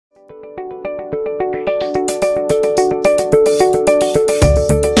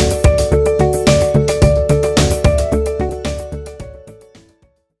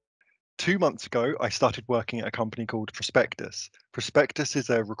2 months ago, I started working at a company called Prospectus. Prospectus is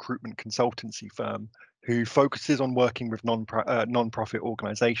a recruitment consultancy firm who focuses on working with non-profit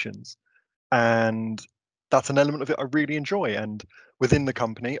organizations. And that's an element of it I really enjoy. And within the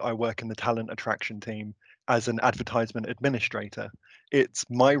company, I work in the talent attraction team as an advertisement administrator. It's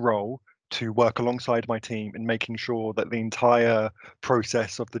my role to work alongside my team in making sure that the entire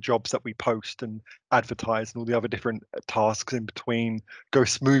process of the jobs that we post and advertise and all the other different tasks in between go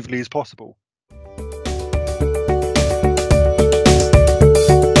smoothly as possible.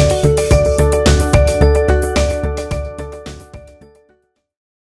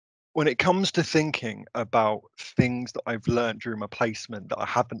 When it comes to thinking about things that I've learned during my placement that I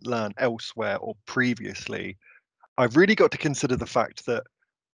haven't learned elsewhere or previously, I've really got to consider the fact that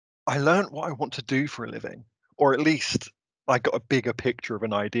I learned what I want to do for a living, or at least I got a bigger picture of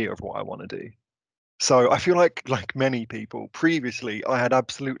an idea of what I want to do. So I feel like many people previously, I had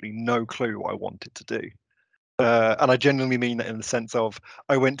absolutely no clue what I wanted to do. And I genuinely mean that in the sense of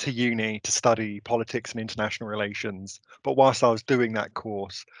I went to uni to study politics and international relations. But whilst I was doing that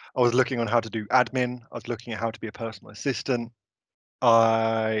course, I was looking on how to do admin. I was looking at how to be a personal assistant.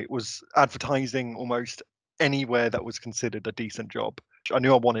 I was advertising almost anywhere that was considered a decent job. I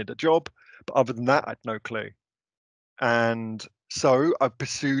knew I wanted a job, but other than that, I had no clue. And so I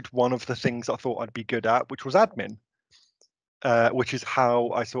pursued one of the things I thought I'd be good at, which was admin, which is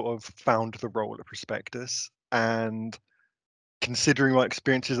how I sort of found the role at Prospectus. And considering my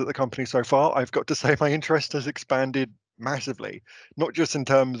experiences at the company so far, I've got to say my interest has expanded massively, not just in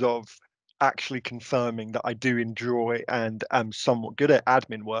terms of actually confirming that I do enjoy and am somewhat good at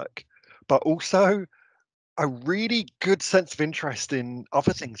admin work, but also a really good sense of interest in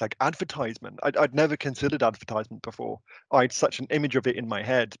other things like advertisement. I'd never considered advertisement before. I had such an image of it in my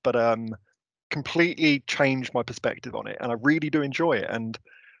head, but completely changed my perspective on it, and I really do enjoy it. And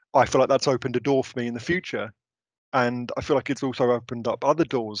I feel like that's opened a door for me in the future. And I feel like it's also opened up other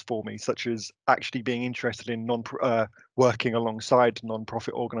doors for me, such as actually being interested in working alongside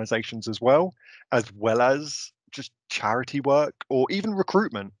non-profit organizations as well as just charity work or even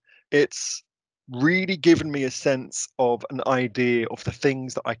recruitment. It's really given me a sense of an idea of the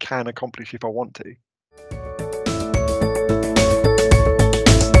things that I can accomplish if I want to.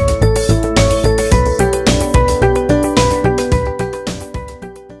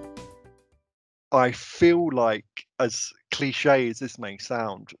 I feel like, as cliche as this may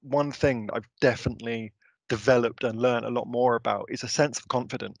sound, one thing that I've definitely developed and learned a lot more about is a sense of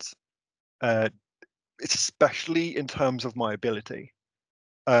confidence. Uh, it's especially in terms of my ability.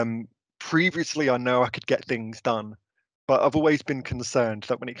 Um, Previously, I know I could get things done, but I've always been concerned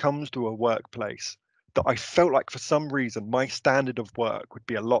that when it comes to a workplace, that I felt like for some reason my standard of work would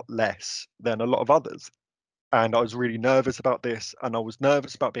be a lot less than a lot of others. And I was really nervous about this, and I was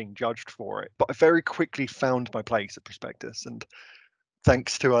nervous about being judged for it. But I very quickly found my place at Prospectus, and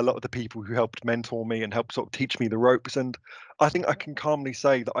thanks to a lot of the people who helped mentor me and helped sort of teach me the ropes. And I think I can calmly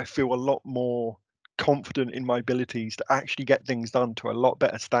say that I feel a lot more confident in my abilities to actually get things done to a lot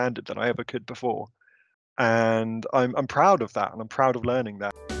better standard than I ever could before. And I'm proud of that, and I'm proud of learning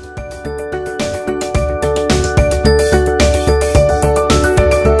that.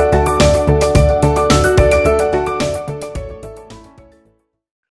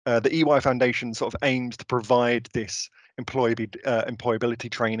 The EY Foundation sort of aims to provide this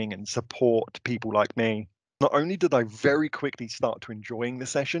employability training and support to people like me. Not only did I very quickly start to enjoying the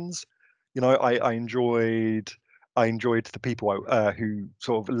sessions, I enjoyed the people who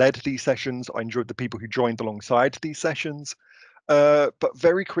sort of led these sessions. I enjoyed the people who joined alongside these sessions. But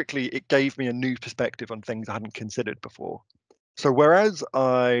very quickly, it gave me a new perspective on things I hadn't considered before. So whereas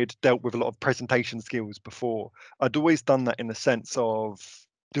I'd dealt with a lot of presentation skills before, I'd always done that in the sense of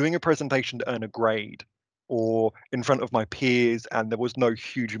doing a presentation to earn a grade or in front of my peers, and there was no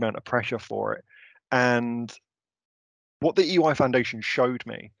huge amount of pressure for it. And what the EY Foundation showed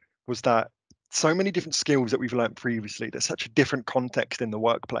me was that so many different skills that we've learned previously, there's such a different context in the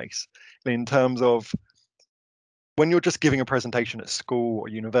workplace in terms of when you're just giving a presentation at school or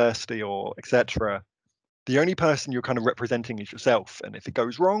university or etc. The only person you're kind of representing is yourself. And if it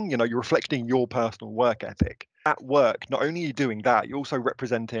goes wrong, you're reflecting your personal work ethic. At work, not only are you doing that, you're also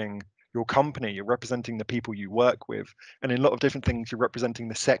representing your company, you're representing the people you work with. And in a lot of different things, you're representing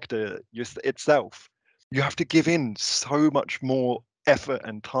the sector itself. You have to give in so much more effort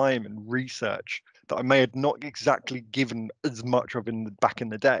and time and research that I may have not exactly given as much of back in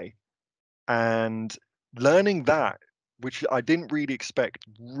the day. And learning that, which I didn't really expect,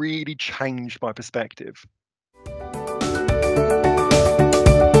 really changed my perspective.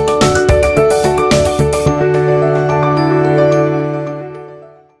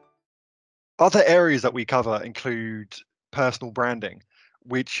 Other areas that we cover include personal branding,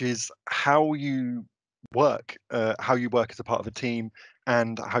 which is how you work as a part of a team,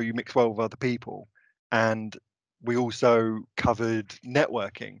 and how you mix well with other people. And we also covered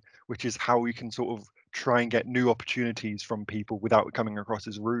networking, which is how we can sort of try and get new opportunities from people without coming across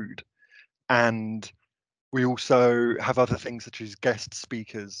as rude. And we also have other things such as guest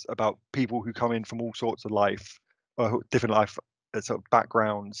speakers about people who come in from all sorts of different life sort of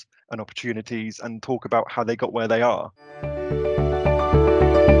backgrounds and opportunities, and talk about how they got where they are.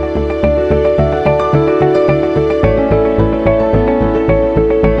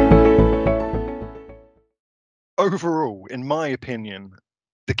 Overall, in my opinion,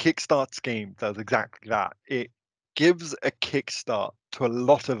 the Kickstart scheme does exactly that. It gives a kickstart to a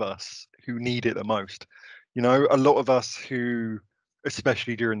lot of us who need it the most. You know, a lot of us who,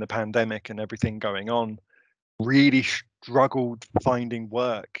 especially during the pandemic and everything going on, really struggled finding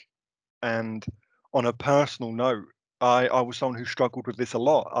work. And on a personal note, I was someone who struggled with this a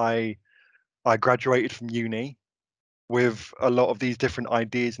lot. I graduated from uni with a lot of these different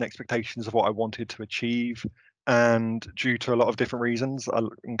ideas and expectations of what I wanted to achieve. And due to a lot of different reasons,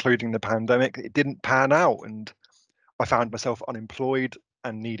 including the pandemic, it didn't pan out. And I found myself unemployed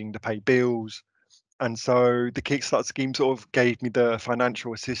and needing to pay bills. And so the Kickstart scheme sort of gave me the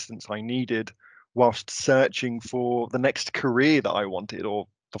financial assistance I needed whilst searching for the next career that I wanted, or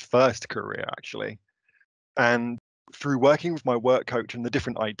the first career actually. And through working with my work coach and the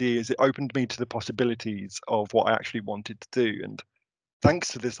different ideas, it opened me to the possibilities of what I actually wanted to do. And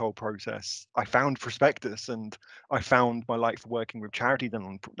thanks to this whole process, I found Prospectus, and I found my like for working with charities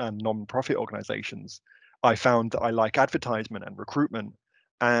and non-profit organizations. I found that I like advertisement and recruitment.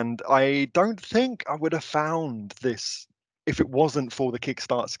 And I don't think I would have found this if it wasn't for the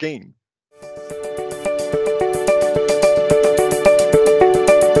Kickstart scheme.